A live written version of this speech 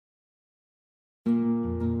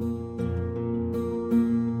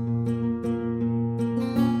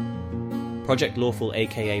Project Lawful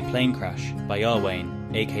aka Planecrash by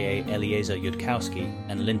Yarwain aka Eliezer Yudkowsky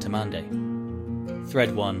and Lynn Tamande.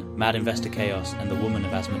 Thread 1, Mad Investor Chaos and the Woman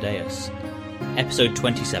of Asmodeus. Episode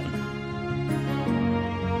 27.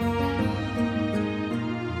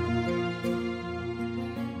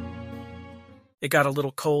 It got a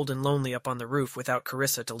little cold and lonely up on the roof without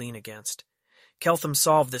Carissa to lean against. Keltham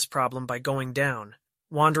solved this problem by going down,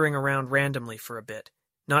 wandering around randomly for a bit,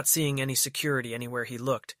 not seeing any security anywhere he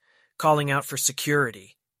looked, calling out for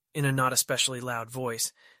security in a not especially loud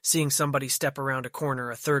voice, seeing somebody step around a corner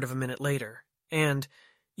a third of a minute later, and,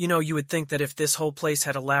 you would think that if this whole place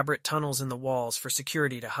had elaborate tunnels in the walls for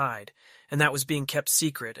security to hide, and that was being kept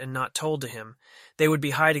secret and not told to him, they would be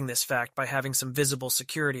hiding this fact by having some visible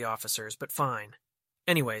security officers, but fine.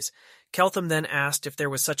 Anyways, Keltham then asked if there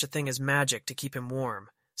was such a thing as magic to keep him warm,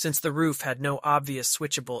 since the roof had no obvious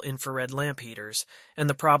switchable infrared lamp heaters, and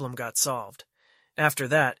the problem got solved. After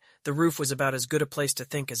that, the roof was about as good a place to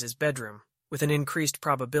think as his bedroom, with an increased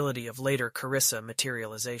probability of later Carissa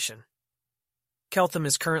materialization. Keltham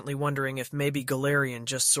is currently wondering if maybe Galarian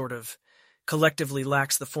just sort of collectively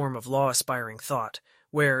lacks the form of law-aspiring thought,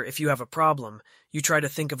 where, if you have a problem, you try to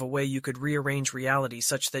think of a way you could rearrange reality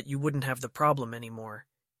such that you wouldn't have the problem anymore.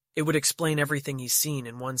 It would explain everything he's seen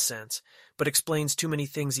in one sense, but explains too many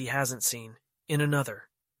things he hasn't seen in another.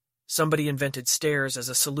 Somebody invented stairs as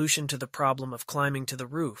a solution to the problem of climbing to the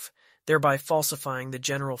roof, thereby falsifying the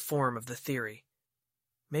general form of the theory.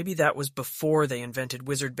 Maybe that was before they invented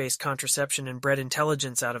wizard-based contraception and bred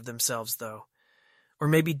intelligence out of themselves, though. Or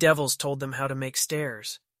maybe devils told them how to make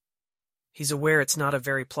stairs. He's aware it's not a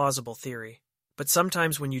very plausible theory, but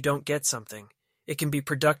sometimes when you don't get something, it can be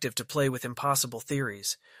productive to play with impossible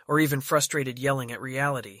theories, or even frustrated yelling at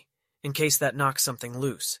reality, in case that knocks something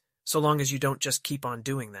loose, so long as you don't just keep on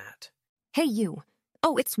doing that. Hey, you.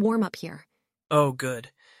 Oh, it's warm up here. Oh,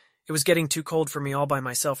 good. It was getting too cold for me all by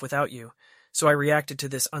myself without you, so I reacted to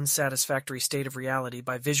this unsatisfactory state of reality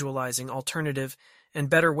by visualizing alternative and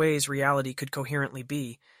better ways reality could coherently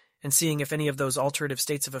be, and seeing if any of those alternative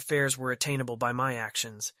states of affairs were attainable by my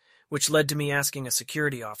actions, which led to me asking a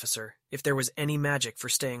security officer if there was any magic for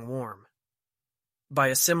staying warm. By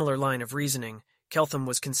a similar line of reasoning, Keltham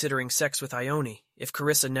was considering sex with Ione if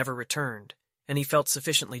Carissa never returned, and he felt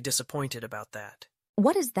sufficiently disappointed about that.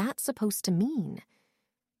 What is that supposed to mean?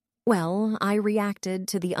 Well, I reacted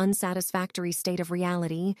to the unsatisfactory state of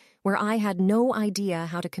reality where I had no idea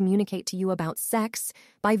how to communicate to you about sex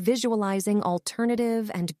by visualizing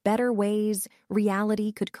alternative and better ways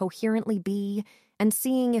reality could coherently be and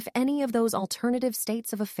seeing if any of those alternative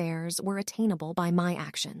states of affairs were attainable by my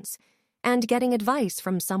actions, and getting advice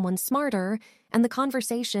from someone smarter, and the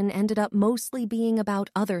conversation ended up mostly being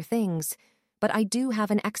about other things, but I do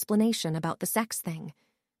have an explanation about the sex thing.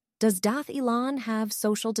 Does Dath Ilan have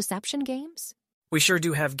social deception games? We sure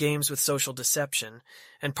do have games with social deception,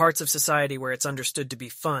 and parts of society where it's understood to be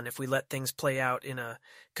fun if we let things play out in a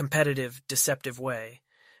competitive, deceptive way.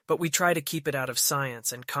 But we try to keep it out of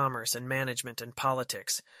science and commerce and management and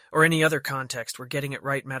politics, or any other context where getting it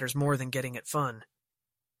right matters more than getting it fun.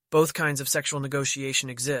 Both kinds of sexual negotiation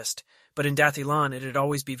exist, but in Dath Ilan it'd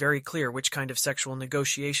always be very clear which kind of sexual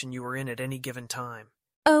negotiation you were in at any given time.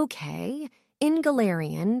 Okay. In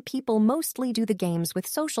Galarian, people mostly do the games with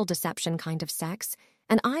social deception kind of sex,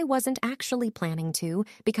 and I wasn't actually planning to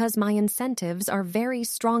because my incentives are very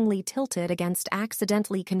strongly tilted against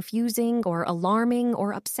accidentally confusing or alarming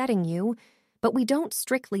or upsetting you, but we don't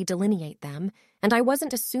strictly delineate them, and I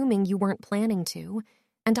wasn't assuming you weren't planning to,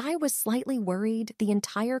 and I was slightly worried the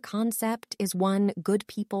entire concept is one good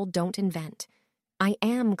people don't invent. I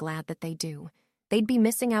am glad that they do. They'd be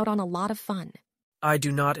missing out on a lot of fun. I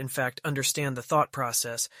do not, in fact, understand the thought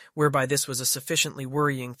process whereby this was a sufficiently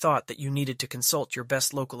worrying thought that you needed to consult your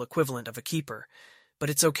best local equivalent of a keeper, but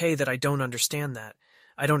it's okay that I don't understand that.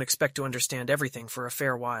 I don't expect to understand everything for a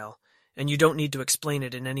fair while, and you don't need to explain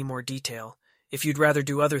it in any more detail, if you'd rather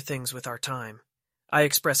do other things with our time. I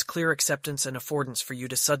express clear acceptance and affordance for you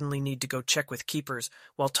to suddenly need to go check with keepers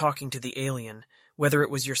while talking to the alien, whether it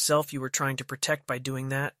was yourself you were trying to protect by doing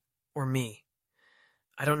that, or me.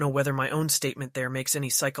 I don't know whether my own statement there makes any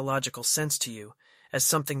psychological sense to you, as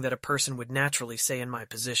something that a person would naturally say in my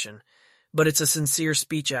position, but it's a sincere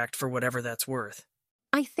speech act for whatever that's worth.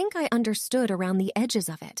 I think I understood around the edges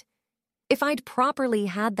of it. If I'd properly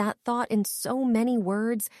had that thought in so many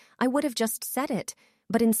words, I would have just said it,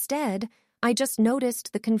 but instead, I just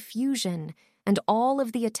noticed the confusion, and all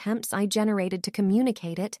of the attempts I generated to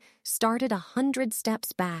communicate it started 100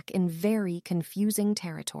 steps back in very confusing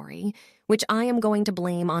territory, which I am going to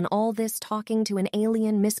blame on all this talking to an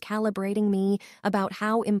alien miscalibrating me about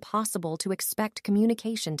how impossible to expect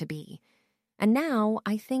communication to be. And now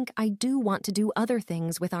I think I do want to do other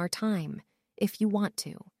things with our time, if you want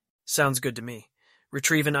to. Sounds good to me.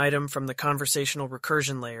 Retrieve an item from the conversational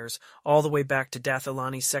recursion layers all the way back to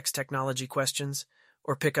Dathilani's sex technology questions,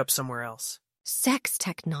 or pick up somewhere else. Sex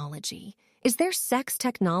technology? Is there sex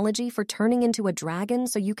technology for turning into a dragon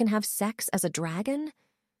so you can have sex as a dragon?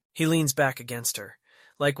 He leans back against her,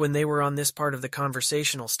 like when they were on this part of the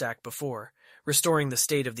conversational stack before, restoring the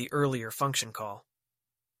state of the earlier function call.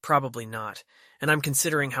 Probably not, and I'm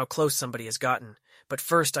considering how close somebody has gotten, but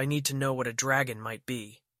first I need to know what a dragon might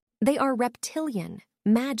be. They are reptilian,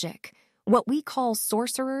 magic. What we call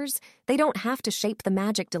sorcerers, they don't have to shape the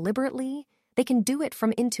magic deliberately. They can do it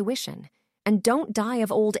from intuition, and don't die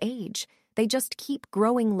of old age. They just keep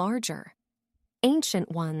growing larger.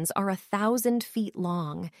 Ancient ones are 1,000 feet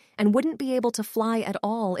long and wouldn't be able to fly at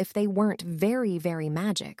all if they weren't very, very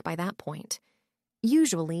magic by that point.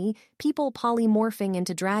 Usually, people polymorphing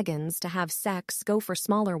into dragons to have sex go for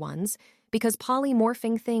smaller ones because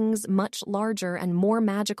polymorphing things much larger and more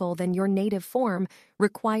magical than your native form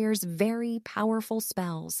requires very powerful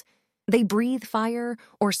spells. They breathe fire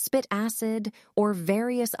or spit acid or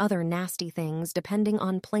various other nasty things depending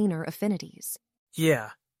on planar affinities.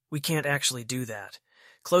 Yeah, we can't actually do that.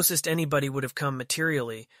 Closest anybody would have come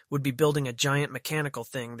materially would be building a giant mechanical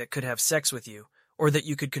thing that could have sex with you, or that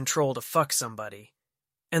you could control to fuck somebody.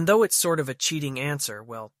 And though it's sort of a cheating answer,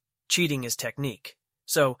 well, cheating is technique.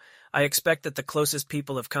 So, I expect that the closest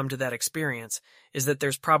people have come to that experience is that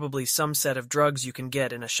there's probably some set of drugs you can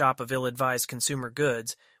get in a shop of ill-advised consumer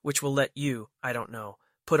goods which will let you, I don't know,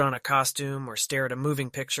 put on a costume or stare at a moving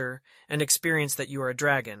picture and experience that you are a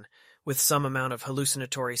dragon with some amount of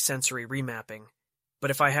hallucinatory sensory remapping.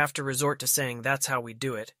 But if I have to resort to saying that's how we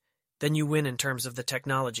do it, then you win in terms of the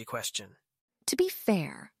technology question. To be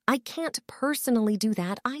fair, I can't personally do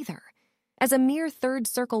that either. As a mere third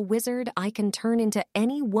circle wizard, I can turn into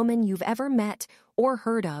any woman you've ever met or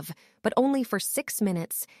heard of, but only for 6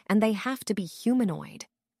 minutes, and they have to be humanoid.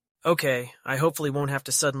 Okay, I hopefully won't have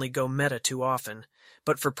to suddenly go meta too often,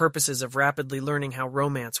 but for purposes of rapidly learning how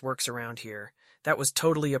romance works around here, that was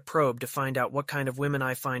totally a probe to find out what kind of women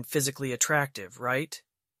I find physically attractive, right?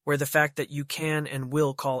 Where the fact that you can and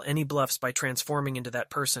will call any bluffs by transforming into that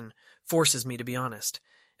person forces me to be honest.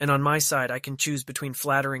 And on my side, I can choose between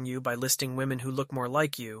flattering you by listing women who look more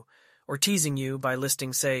like you, or teasing you by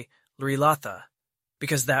listing, say, Lrilatha.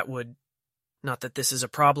 Because that would, not that this is a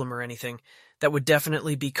problem or anything, that would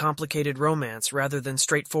definitely be complicated romance rather than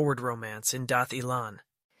straightforward romance in Dath Ilan.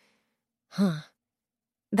 Huh.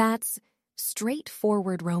 That's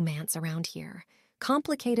straightforward romance around here.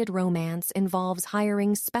 Complicated romance involves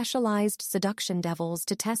hiring specialized seduction devils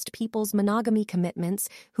to test people's monogamy commitments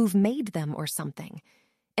who've made them or something.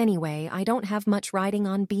 Anyway, I don't have much riding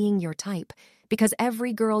on being your type, because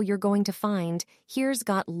every girl you're going to find here's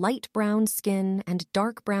got light brown skin and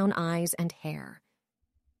dark brown eyes and hair.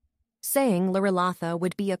 Saying Lrilatha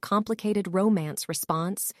would be a complicated romance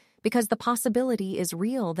response, because the possibility is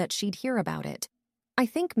real that she'd hear about it. I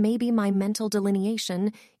think maybe my mental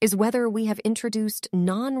delineation is whether we have introduced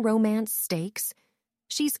non-romance stakes.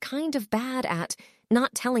 She's kind of bad at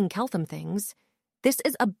not telling Keltham things. This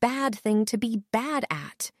is a bad thing to be bad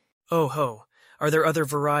at. Oh ho, are there other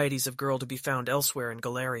varieties of girl to be found elsewhere in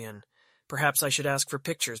Galarian? Perhaps I should ask for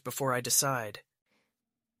pictures before I decide.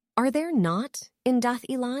 Are there not in Dath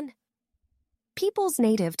Ilan? Peoples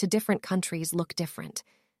native to different countries look different.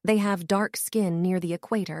 They have dark skin near the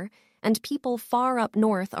equator, and people far up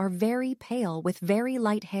north are very pale with very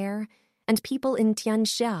light hair, and people in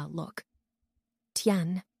Tianxia look.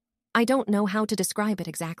 Tian. I don't know how to describe it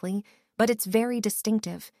exactly, but it's very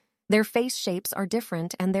distinctive. Their face shapes are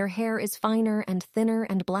different, and their hair is finer and thinner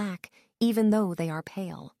and black, even though they are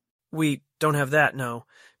pale. We don't have that, no,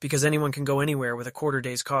 because anyone can go anywhere with a quarter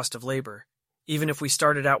day's cost of labor. Even if we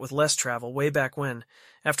started out with less travel way back when,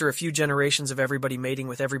 after a few generations of everybody mating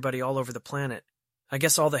with everybody all over the planet, I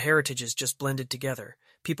guess all the heritages just blended together.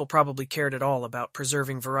 People probably cared at all about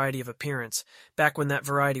preserving variety of appearance. Back when that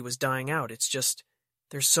variety was dying out, it's just,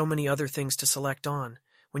 there's so many other things to select on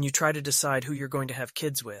when you try to decide who you're going to have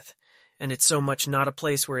kids with. And it's so much not a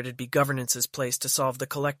place where it'd be governance's place to solve the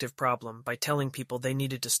collective problem by telling people they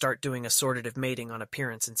needed to start doing assortative mating on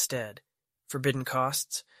appearance instead. Forbidden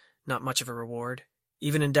costs? Not much of a reward.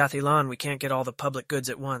 Even in Dath Ilan, we can't get all the public goods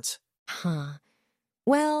at once. Huh.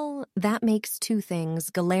 Well, that makes two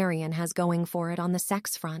things Galarian has going for it on the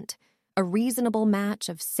sex front. A reasonable match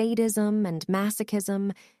of sadism and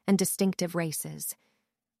masochism and distinctive races.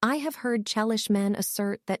 I have heard Chelish men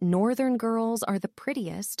assert that northern girls are the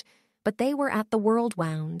prettiest, but they were at the World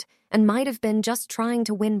Wound and might have been just trying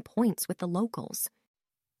to win points with the locals.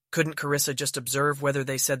 Couldn't Carissa just observe whether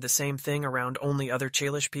they said the same thing around only other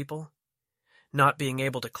Chalish people? Not being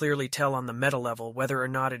able to clearly tell on the meta level whether or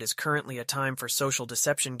not it is currently a time for social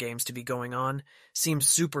deception games to be going on seems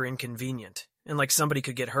super inconvenient, and like somebody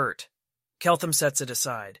could get hurt. Keltham sets it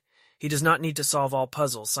aside. He does not need to solve all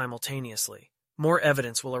puzzles simultaneously. More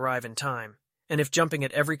evidence will arrive in time, and if jumping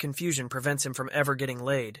at every confusion prevents him from ever getting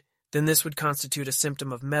laid, then this would constitute a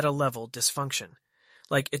symptom of meta-level dysfunction.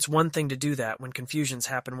 Like, it's one thing to do that when confusions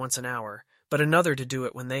happen once an hour, but another to do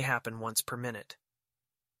it when they happen once per minute.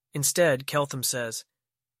 Instead, Keltham says,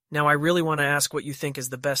 "Now I really want to ask what you think is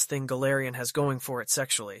the best thing Galarian has going for it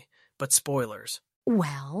sexually, but spoilers."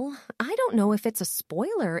 Well, I don't know if it's a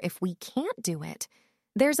spoiler if we can't do it.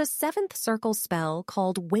 There's a 7th circle spell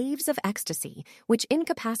called Waves of Ecstasy, which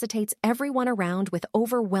incapacitates everyone around with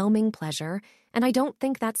overwhelming pleasure, and I don't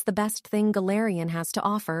think that's the best thing Galarian has to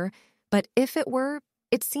offer, but if it were,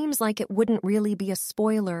 it seems like it wouldn't really be a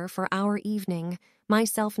spoiler for our evening,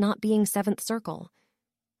 myself not being 7th circle.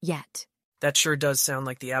 Yet. That sure does sound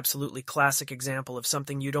like the absolutely classic example of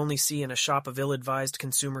something you'd only see in a shop of ill-advised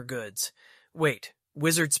consumer goods. Wait,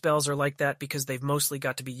 wizard spells are like that because they've mostly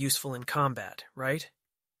got to be useful in combat, right?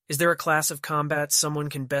 Is there a class of combat someone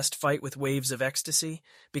can best fight with waves of ecstasy?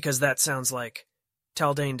 Because that sounds like...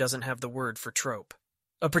 Taldane doesn't have the word for trope.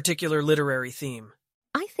 A particular literary theme.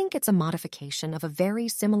 I think it's a modification of a very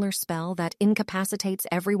similar spell that incapacitates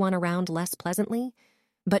everyone around less pleasantly.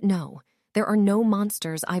 But no, there are no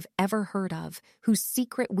monsters I've ever heard of whose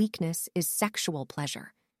secret weakness is sexual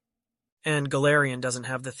pleasure. And Galarian doesn't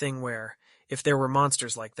have the thing where, if there were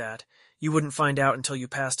monsters like that, you wouldn't find out until you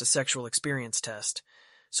passed a sexual experience test.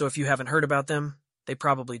 So if you haven't heard about them, they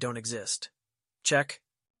probably don't exist. Check?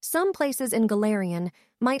 Some places in Galarian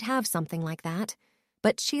might have something like that,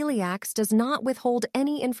 but Cheliax does not withhold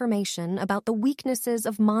any information about the weaknesses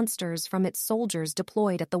of monsters from its soldiers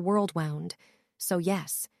deployed at the Worldwound. So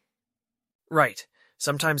yes. Right.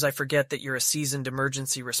 Sometimes I forget that you're a seasoned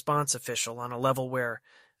emergency response official on a level where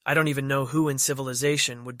I don't even know who in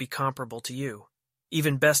civilization would be comparable to you.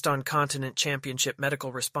 Even best-on-continent championship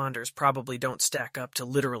medical responders probably don't stack up to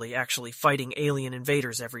literally actually fighting alien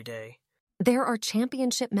invaders every day. There are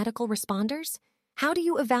championship medical responders? How do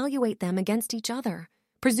you evaluate them against each other?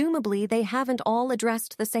 Presumably, they haven't all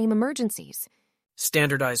addressed the same emergencies.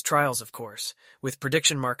 Standardized trials, of course, with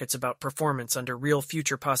prediction markets about performance under real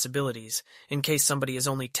future possibilities, in case somebody is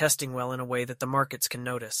only testing well in a way that the markets can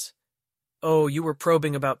notice. Oh, you were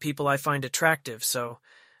probing about people I find attractive, so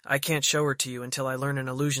I can't show her to you until I learn an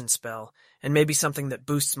illusion spell, and maybe something that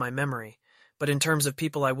boosts my memory. But in terms of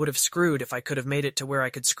people I would have screwed if I could have made it to where I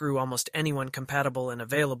could screw almost anyone compatible and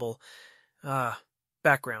available...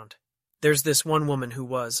 background. There's this one woman who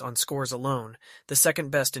was, on scores alone, the second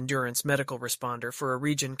best endurance medical responder for a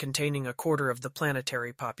region containing a quarter of the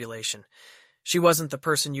planetary population. She wasn't the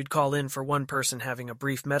person you'd call in for one person having a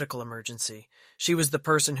brief medical emergency. She was the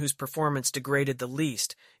person whose performance degraded the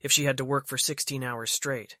least if she had to work for 16 hours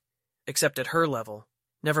straight. Except at her level,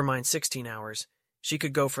 never mind 16 hours, she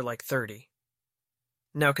could go for like 30.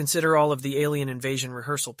 Now consider all of the alien invasion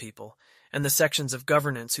rehearsal people, and the sections of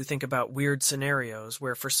governance who think about weird scenarios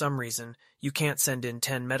where for some reason you can't send in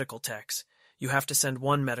 10 medical techs. You have to send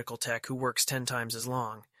one medical tech who works 10 times as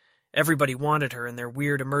long. Everybody wanted her in their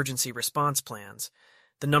weird emergency response plans.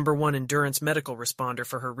 The #1 endurance medical responder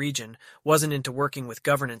for her region wasn't into working with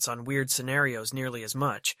governance on weird scenarios nearly as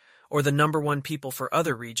much, or the #1 people for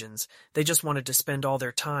other regions, they just wanted to spend all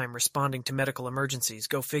their time responding to medical emergencies,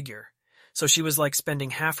 go figure. So she was like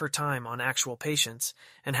spending half her time on actual patients,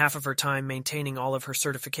 and half of her time maintaining all of her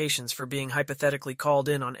certifications for being hypothetically called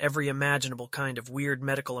in on every imaginable kind of weird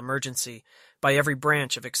medical emergency by every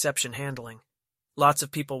branch of exception handling. Lots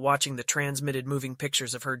of people watching the transmitted moving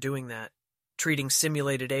pictures of her doing that, treating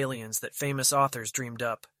simulated aliens that famous authors dreamed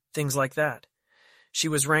up, things like that. She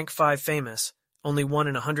was rank 5 famous, only 1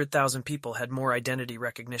 in 100,000 people had more identity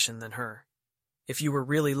recognition than her. If you were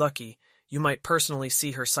really lucky, you might personally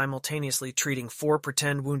see her simultaneously treating 4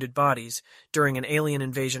 pretend wounded bodies during an alien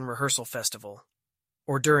invasion rehearsal festival,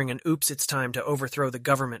 or during an Oops It's Time to Overthrow the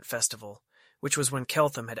Government festival, which was when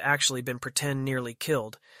Keltham had actually been pretend nearly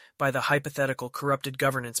killed by the hypothetical corrupted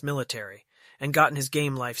governance military, and gotten his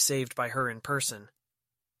game life saved by her in person.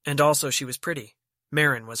 And also she was pretty.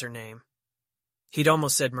 Marin was her name. He'd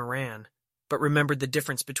almost said Moran, but remembered the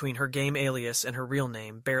difference between her game alias and her real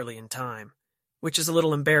name barely in time. Which is a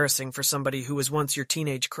little embarrassing for somebody who was once your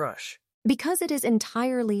teenage crush. Because it is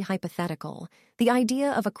entirely hypothetical, the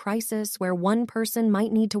idea of a crisis where one person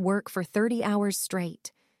might need to work for 30 hours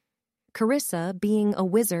straight. Carissa, being a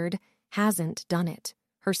wizard, hasn't done it,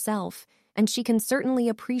 herself, and she can certainly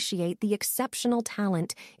appreciate the exceptional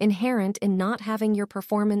talent inherent in not having your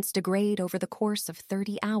performance degrade over the course of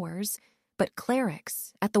 30 hours. But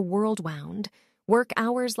clerics at the Worldwound work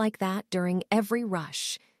hours like that during every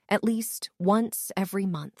rush, at least once every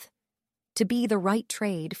month. To be the right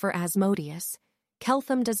trade for Asmodeus,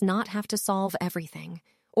 Keltham does not have to solve everything,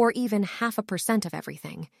 or even 0.5% of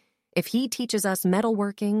everything. If he teaches us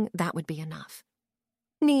metalworking, that would be enough.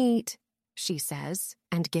 Neat, she says,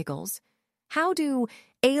 and giggles. How do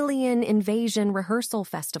alien invasion rehearsal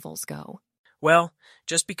festivals go? Well,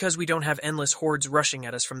 just because we don't have endless hordes rushing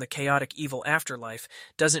at us from the chaotic evil afterlife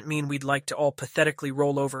doesn't mean we'd like to all pathetically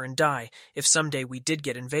roll over and die if someday we did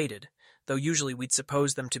get invaded, though usually we'd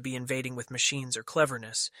suppose them to be invading with machines or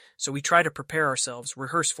cleverness, so we try to prepare ourselves,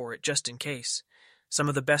 rehearse for it just in case. Some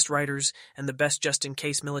of the best writers and the best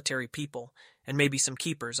just-in-case military people, and maybe some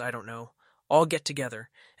keepers, I don't know, all get together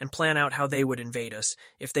and plan out how they would invade us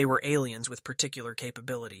if they were aliens with particular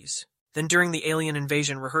capabilities. Then during the Alien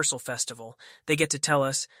Invasion Rehearsal Festival, they get to tell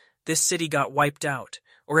us, this city got wiped out,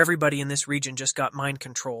 or everybody in this region just got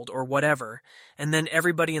mind-controlled, or whatever, and then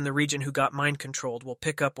everybody in the region who got mind-controlled will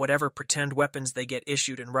pick up whatever pretend weapons they get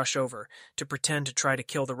issued and rush over to pretend to try to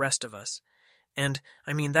kill the rest of us. And,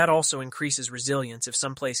 that also increases resilience if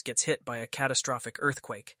someplace gets hit by a catastrophic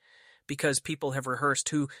earthquake, because people have rehearsed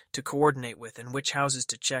who to coordinate with and which houses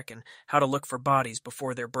to check and how to look for bodies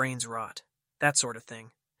before their brains rot. That sort of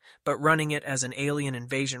thing. But running it as an alien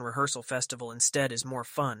invasion rehearsal festival instead is more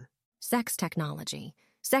fun. Sex technology.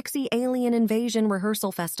 Sexy alien invasion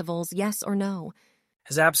rehearsal festivals, yes or no?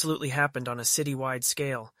 Has absolutely happened on a citywide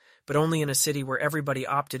scale, but only in a city where everybody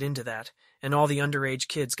opted into that, and all the underage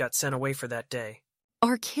kids got sent away for that day.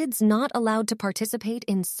 Are kids not allowed to participate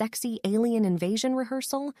in sexy alien invasion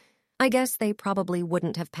rehearsal? I guess they probably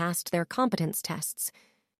wouldn't have passed their competence tests.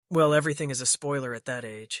 Well, everything is a spoiler at that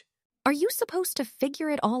age. Are you supposed to figure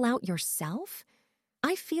it all out yourself?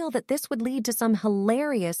 I feel that this would lead to some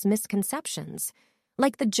hilarious misconceptions,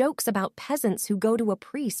 like the jokes about peasants who go to a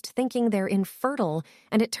priest thinking they're infertile,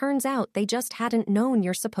 and it turns out they just hadn't known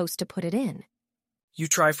you're supposed to put it in. You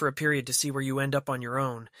try for a period to see where you end up on your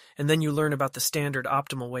own, and then you learn about the standard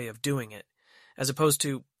optimal way of doing it, as opposed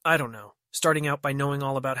to, starting out by knowing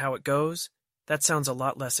all about how it goes. That sounds a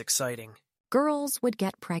lot less exciting. Girls would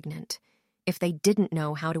get pregnant if they didn't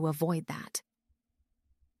know how to avoid that.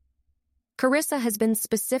 Carissa has been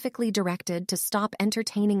specifically directed to stop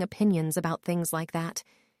entertaining opinions about things like that.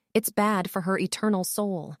 It's bad for her eternal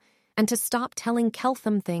soul, and to stop telling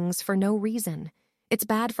Keltham things for no reason. It's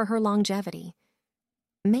bad for her longevity.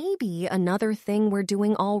 Maybe another thing we're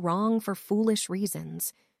doing all wrong for foolish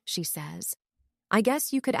reasons, she says. I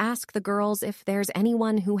guess you could ask the girls if there's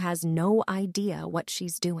anyone who has no idea what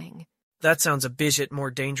she's doing. That sounds a bit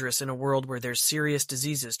more dangerous in a world where there's serious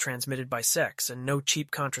diseases transmitted by sex and no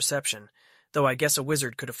cheap contraception, though I guess a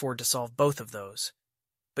wizard could afford to solve both of those.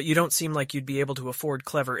 But you don't seem like you'd be able to afford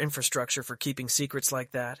clever infrastructure for keeping secrets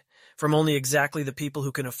like that, from only exactly the people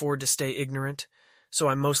who can afford to stay ignorant, so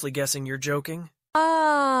I'm mostly guessing you're joking?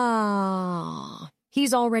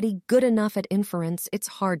 He's already good enough at inference, it's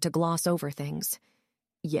hard to gloss over things.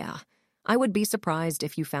 Yeah, I would be surprised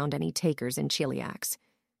if you found any takers in Chiliax.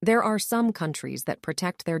 There are some countries that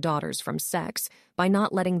protect their daughters from sex by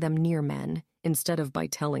not letting them near men, instead of by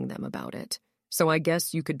telling them about it. So I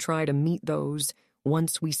guess you could try to meet those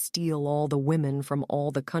once we steal all the women from all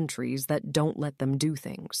the countries that don't let them do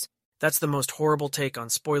things. That's the most horrible take on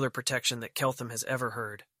spoiler protection that Keltham has ever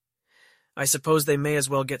heard. I suppose they may as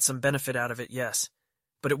well get some benefit out of it, yes.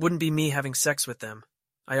 But it wouldn't be me having sex with them.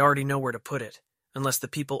 I already know where to put it, unless the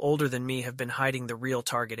people older than me have been hiding the real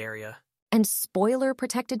target area. And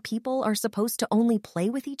spoiler-protected people are supposed to only play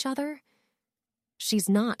with each other? She's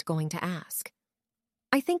not going to ask.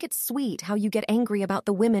 I think it's sweet how you get angry about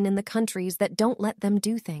the women in the countries that don't let them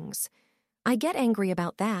do things. I get angry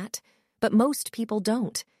about that, but most people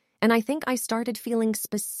don't. And I think I started feeling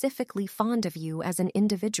specifically fond of you as an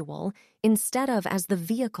individual instead of as the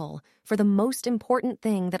vehicle for the most important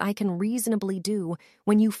thing that I can reasonably do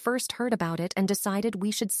when you first heard about it and decided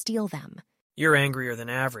we should steal them. You're angrier than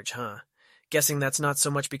average, huh? Guessing that's not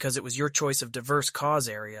so much because it was your choice of diverse cause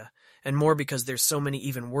area, and more because there's so many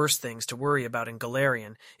even worse things to worry about in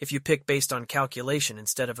Galarian if you pick based on calculation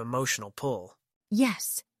instead of emotional pull.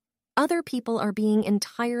 Yes. Other people are being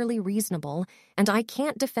entirely reasonable, and I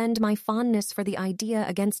can't defend my fondness for the idea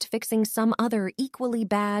against fixing some other equally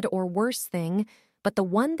bad or worse thing, but the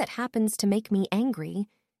one that happens to make me angry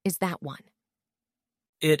is that one.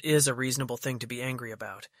 It is a reasonable thing to be angry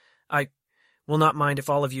about. I will not mind if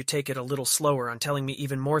all of you take it a little slower on telling me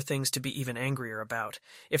even more things to be even angrier about,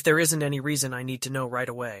 if there isn't any reason I need to know right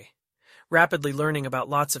away. Rapidly learning about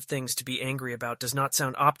lots of things to be angry about does not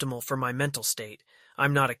sound optimal for my mental state.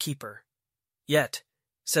 I'm not a keeper. Yet,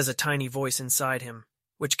 says a tiny voice inside him,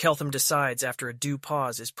 which Keltham decides after a due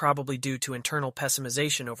pause is probably due to internal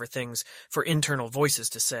pessimization over things for internal voices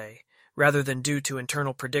to say, rather than due to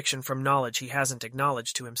internal prediction from knowledge he hasn't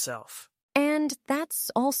acknowledged to himself. And that's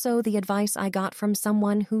also the advice I got from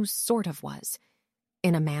someone who sort of was,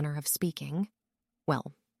 in a manner of speaking.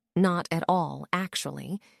 Well, not at all,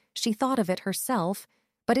 actually. She thought of it herself,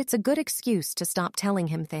 but it's a good excuse to stop telling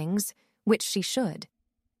him things, which she should.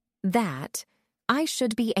 That I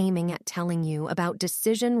should be aiming at telling you about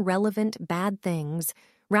decision-relevant bad things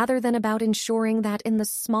rather than about ensuring that in the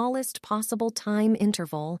smallest possible time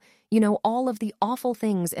interval, you know all of the awful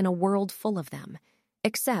things in a world full of them.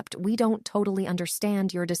 Except we don't totally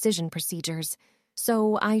understand your decision procedures,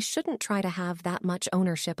 so I shouldn't try to have that much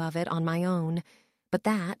ownership of it on my own. But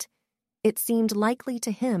that, it seemed likely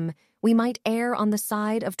to him we might err on the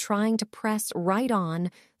side of trying to press right on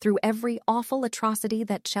through every awful atrocity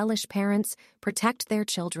that Chelish parents protect their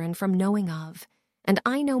children from knowing of. And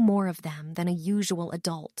I know more of them than a usual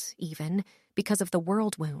adult, even, because of the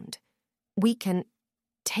world wound. We can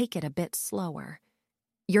take it a bit slower.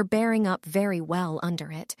 You're bearing up very well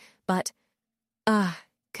under it, but,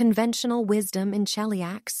 conventional wisdom in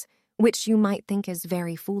Cheliax, which you might think is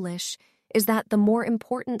very foolish, is that the more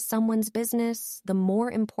important someone's business, the more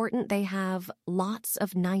important they have lots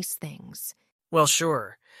of nice things. Well,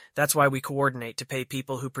 sure. That's why we coordinate to pay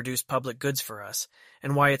people who produce public goods for us,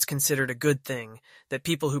 and why it's considered a good thing that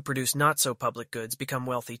people who produce not-so-public goods become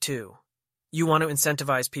wealthy too. You want to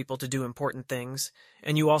incentivize people to do important things,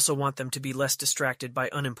 and you also want them to be less distracted by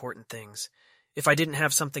unimportant things. If I didn't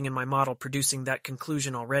have something in my model producing that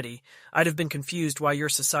conclusion already, I'd have been confused why your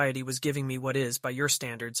society was giving me what is, by your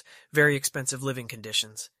standards, very expensive living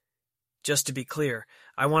conditions. Just to be clear,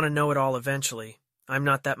 I want to know it all eventually. I'm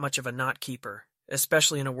not that much of a not-keeper,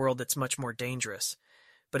 especially in a world that's much more dangerous.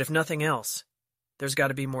 But if nothing else, there's got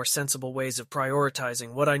to be more sensible ways of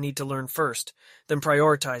prioritizing what I need to learn first than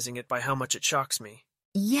prioritizing it by how much it shocks me.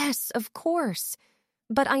 Yes, of course.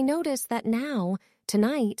 But I notice that now,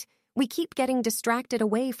 tonight, we keep getting distracted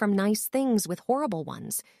away from nice things with horrible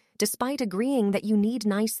ones, despite agreeing that you need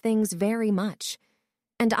nice things very much.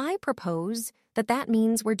 And I propose that that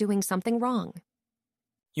means we're doing something wrong.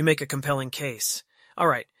 You make a compelling case. All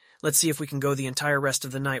right, let's see if we can go the entire rest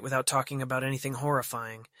of the night without talking about anything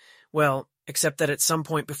horrifying. Well, except that at some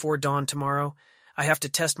point before dawn tomorrow, I have to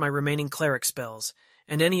test my remaining cleric spells,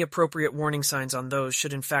 and any appropriate warning signs on those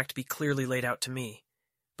should in fact be clearly laid out to me.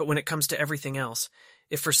 But when it comes to everything else,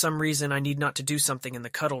 if for some reason I need not to do something in the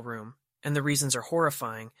cuddle room, and the reasons are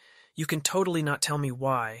horrifying, you can totally not tell me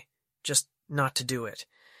why, just not to do it.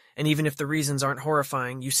 And even if the reasons aren't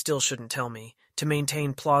horrifying, you still shouldn't tell me, to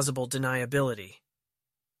maintain plausible deniability.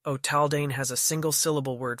 Oh, Taldane has a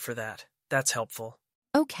single-syllable word for that. That's helpful.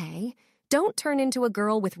 Okay, don't turn into a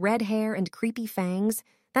girl with red hair and creepy fangs.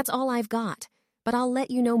 That's all I've got, but I'll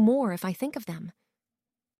let you know more if I think of them.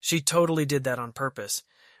 She totally did that on purpose.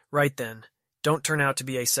 Right then, don't turn out to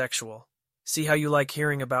be asexual. See how you like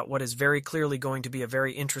hearing about what is very clearly going to be a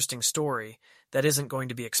very interesting story that isn't going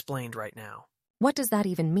to be explained right now. What does that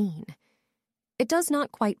even mean? It does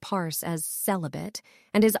not quite parse as celibate,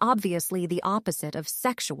 and is obviously the opposite of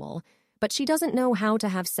sexual, but she doesn't know how to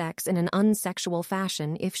have sex in an unsexual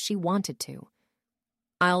fashion if she wanted to.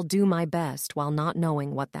 I'll do my best while not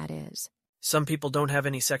knowing what that is. Some people don't have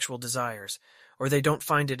any sexual desires, or they don't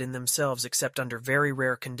find it in themselves except under very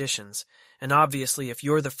rare conditions, and obviously if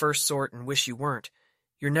you're the first sort and wish you weren't,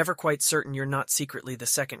 you're never quite certain you're not secretly the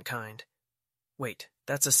second kind. Wait,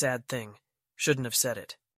 that's a sad thing. Shouldn't have said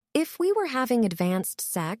it. If we were having advanced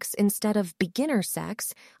sex instead of beginner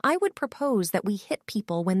sex, I would propose that we hit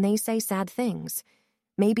people when they say sad things.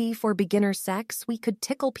 Maybe for beginner sex, we could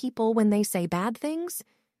tickle people when they say bad things?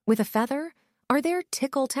 With a feather? Are there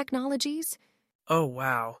tickle technologies? Oh,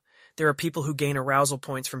 wow. There are people who gain arousal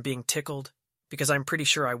points from being tickled? Because I'm pretty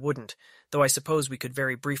sure I wouldn't, though I suppose we could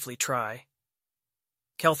very briefly try.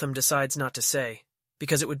 Keltham decides not to say,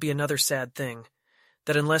 because it would be another sad thing,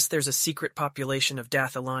 that unless there's a secret population of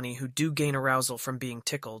Dathilani who do gain arousal from being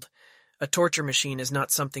tickled, a torture machine is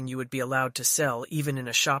not something you would be allowed to sell even in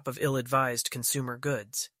a shop of ill-advised consumer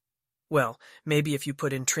goods. Well, maybe if you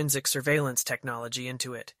put intrinsic surveillance technology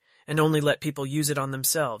into it, and only let people use it on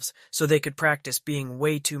themselves so they could practice being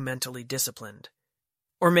way too mentally disciplined.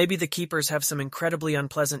 Or maybe the keepers have some incredibly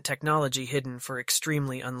unpleasant technology hidden for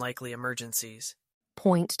extremely unlikely emergencies.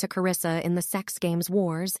 Point to Carissa in the Sex Games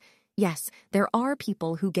Wars. Yes, there are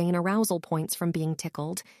people who gain arousal points from being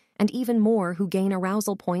tickled, and even more who gain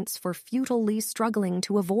arousal points for futilely struggling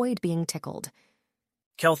to avoid being tickled.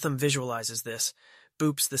 Keltham visualizes this,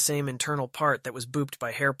 boops the same internal part that was booped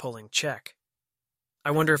by hair-pulling check.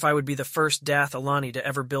 I wonder if I would be the first Dath Alani to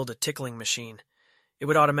ever build a tickling machine. It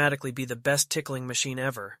would automatically be the best tickling machine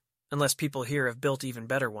ever, unless people here have built even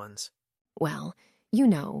better ones. Well, you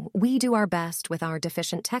know, we do our best with our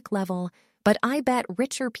deficient tech level, but I bet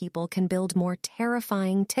richer people can build more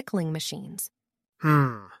terrifying tickling machines.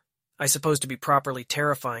 I suppose to be properly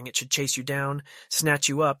terrifying, it should chase you down, snatch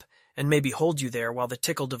you up, and maybe hold you there while the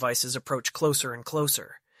tickle devices approach closer and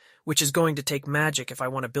closer, which is going to take magic if I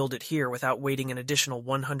want to build it here without waiting an additional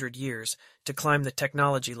 100 years to climb the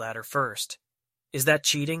technology ladder first. Is that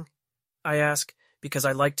cheating? I ask, because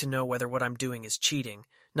I like to know whether what I'm doing is cheating,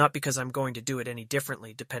 not because I'm going to do it any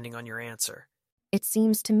differently depending on your answer. It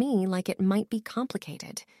seems to me like it might be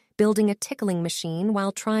complicated, building a tickling machine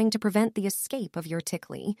while trying to prevent the escape of your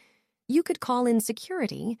tickly. You could call in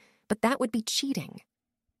security, but that would be cheating.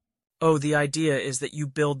 Oh, the idea is that you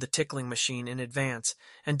build the tickling machine in advance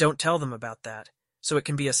and don't tell them about that, so it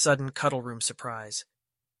can be a sudden cuddle room surprise.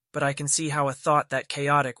 But I can see how a thought that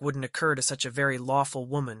chaotic wouldn't occur to such a very lawful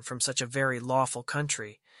woman from such a very lawful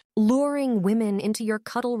country. Luring women into your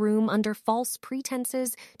cuddle room under false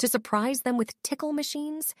pretenses to surprise them with tickle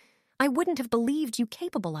machines? I wouldn't have believed you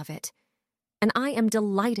capable of it. And I am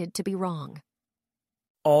delighted to be wrong.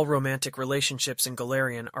 All romantic relationships in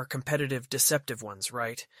Galarian are competitive, deceptive ones,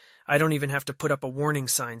 right? I don't even have to put up a warning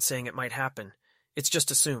sign saying it might happen. It's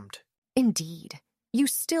just assumed. Indeed. You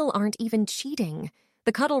still aren't even cheating.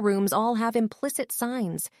 The cuddle rooms all have implicit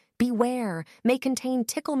signs. Beware, may contain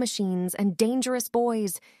tickle machines and dangerous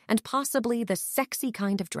boys, and possibly the sexy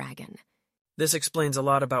kind of dragon. This explains a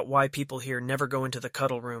lot about why people here never go into the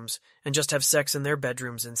cuddle rooms and just have sex in their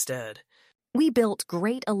bedrooms instead. We built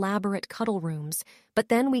great elaborate cuddle rooms, but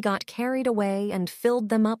then we got carried away and filled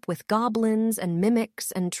them up with goblins and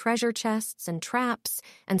mimics and treasure chests and traps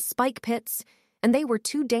and spike pits, and they were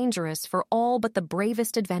too dangerous for all but the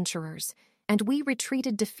bravest adventurers, and we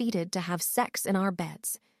retreated defeated to have sex in our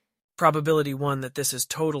beds. Probability 1 that this has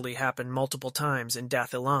totally happened multiple times in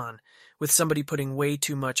Dath Ilan, with somebody putting way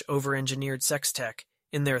too much over-engineered sex tech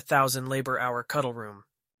in their 1,000 labor-hour cuddle room.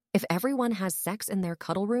 If everyone has sex in their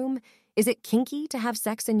cuddle room, is it kinky to have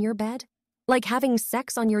sex in your bed? Like having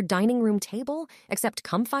sex on your dining room table, except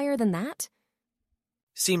comfier than that?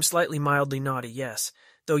 Seems slightly mildly naughty, yes,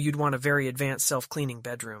 though you'd want a very advanced self-cleaning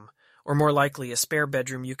bedroom, or more likely a spare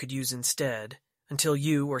bedroom you could use instead, until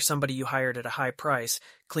you or somebody you hired at a high price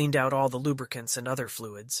cleaned out all the lubricants and other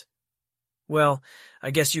fluids. Well,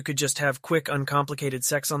 I guess you could just have quick, uncomplicated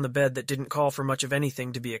sex on the bed that didn't call for much of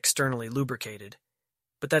anything to be externally lubricated.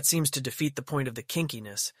 But that seems to defeat the point of the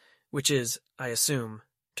kinkiness, which is, I assume,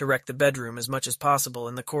 to wreck the bedroom as much as possible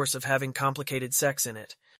in the course of having complicated sex in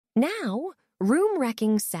it. Now,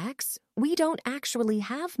 room-wrecking sex, we don't actually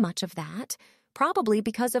have much of that, probably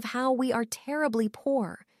because of how we are terribly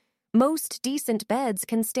poor. Most decent beds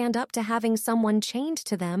can stand up to having someone chained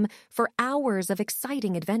to them for hours of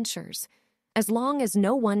exciting adventures, as long as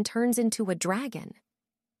no one turns into a dragon.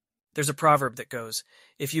 There's a proverb that goes,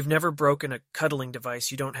 if you've never broken a cuddling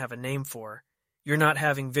device you don't have a name for, you're not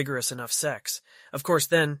having vigorous enough sex. Of course,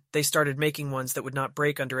 then, they started making ones that would not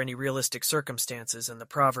break under any realistic circumstances, and the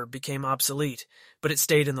proverb became obsolete, but it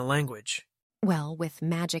stayed in the language. Well, with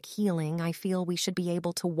magic healing, I feel we should be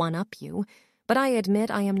able to one-up you, but I admit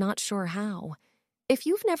I am not sure how. If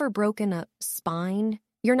you've never broken a spine,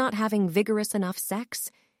 you're not having vigorous enough sex.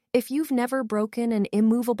 If you've never broken an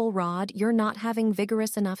immovable rod, you're not having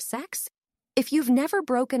vigorous enough sex. If you've never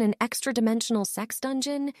broken an extra-dimensional sex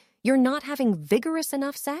dungeon, you're not having vigorous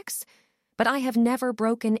enough sex. But I have never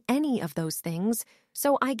broken any of those things,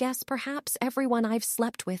 so I guess perhaps everyone I've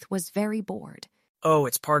slept with was very bored. Oh,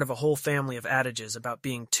 it's part of a whole family of adages about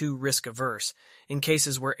being too risk-averse in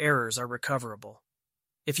cases where errors are recoverable.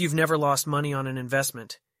 If you've never lost money on an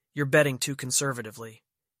investment, you're betting too conservatively.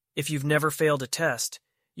 If you've never failed a test,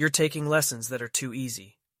 you're taking lessons that are too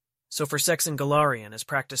easy. So for sex in Galarian, as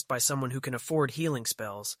practiced by someone who can afford healing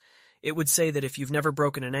spells, it would say that if you've never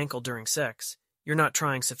broken an ankle during sex, you're not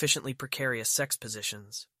trying sufficiently precarious sex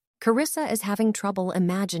positions. Carissa is having trouble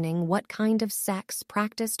imagining what kind of sex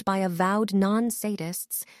practiced by avowed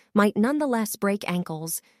non-sadists might nonetheless break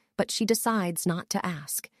ankles, but she decides not to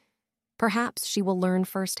ask. Perhaps she will learn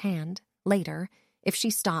firsthand, later, if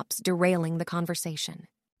she stops derailing the conversation.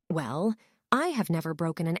 Well, I have never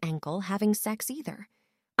broken an ankle having sex either.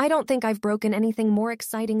 I don't think I've broken anything more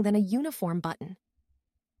exciting than a uniform button.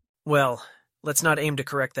 Well, let's not aim to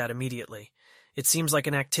correct that immediately. It seems like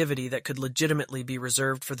an activity that could legitimately be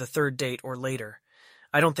reserved for the third date or later.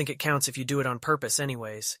 I don't think it counts if you do it on purpose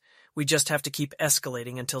anyways. We just have to keep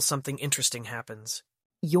escalating until something interesting happens.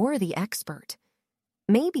 You're the expert.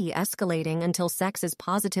 Maybe escalating until sex is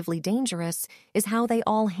positively dangerous is how they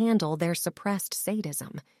all handle their suppressed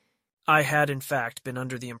sadism. I had, in fact, been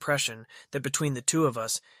under the impression that between the two of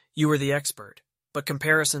us, you were the expert, but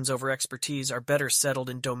comparisons over expertise are better settled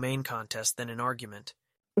in domain contests than in argument.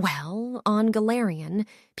 Well, on Galarian,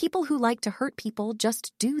 people who like to hurt people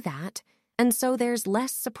just do that, and so there's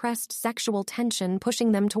less suppressed sexual tension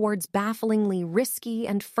pushing them towards bafflingly risky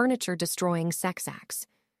and furniture-destroying sex acts.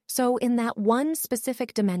 So in that one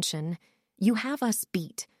specific dimension, you have us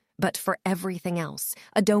beat, but for everything else,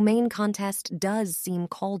 a domain contest does seem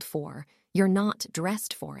called for. You're not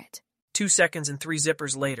dressed for it. 2 seconds and 3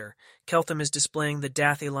 zippers later, Keltham is displaying the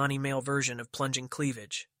Dathilani male version of plunging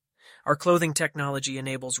cleavage. Our clothing technology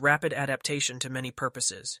enables rapid adaptation to many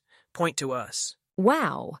purposes. Point to us.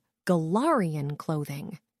 Wow, Galarian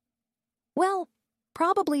clothing. Well,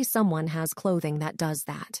 probably someone has clothing that does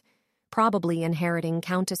that. Probably inheriting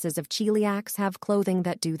Countesses of Cheliax have clothing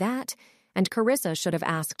that do that, and Carissa should have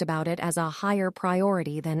asked about it as a higher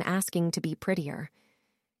priority than asking to be prettier.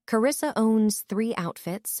 Carissa owns 3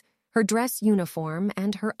 outfits, her dress uniform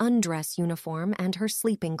and her undress uniform and her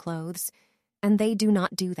sleeping clothes, and they do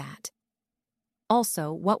not do that.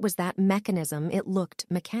 Also, what was that mechanism? It looked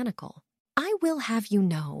mechanical. I will have you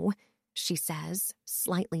know, she says,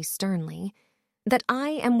 slightly sternly, that I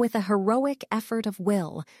am with a heroic effort of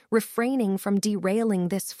will, refraining from derailing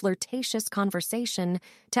this flirtatious conversation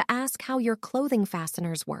to ask how your clothing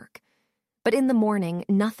fasteners work. But in the morning,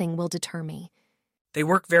 nothing will deter me. They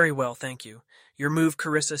work very well, thank you. Your move,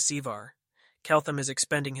 Carissa Sevar. Keltham is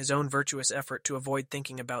expending his own virtuous effort to avoid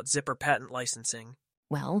thinking about zipper patent licensing.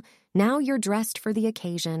 Well, now you're dressed for the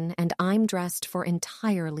occasion, and I'm dressed for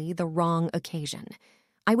entirely the wrong occasion.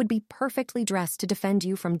 I would be perfectly dressed to defend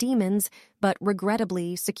you from demons, but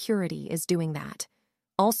regrettably, security is doing that.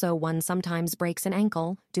 Also, one sometimes breaks an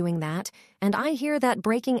ankle doing that, and I hear that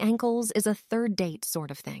breaking ankles is a third date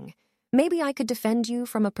sort of thing. Maybe I could defend you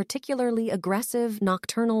from a particularly aggressive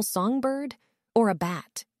nocturnal songbird or a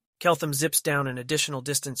bat. Keltham zips down an additional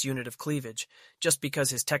distance unit of cleavage, just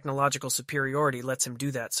because his technological superiority lets him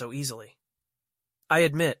do that so easily. I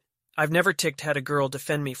admit, I've never had a girl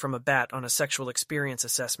defend me from a bat on a sexual experience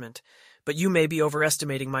assessment, but you may be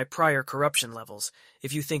overestimating my prior corruption levels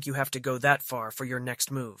if you think you have to go that far for your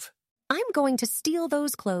next move. I'm going to steal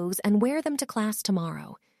those clothes and wear them to class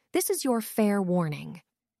tomorrow. This is your fair warning.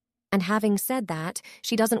 And having said that,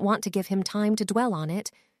 she doesn't want to give him time to dwell on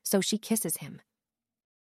it, so she kisses him.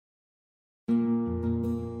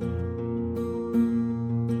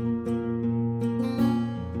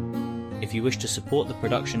 If you wish to support the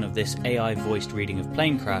production of this AI-voiced reading of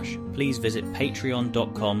Planecrash, please visit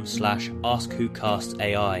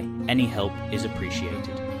patreon.com/AskWhoCastsAI. Any help is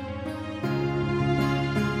appreciated.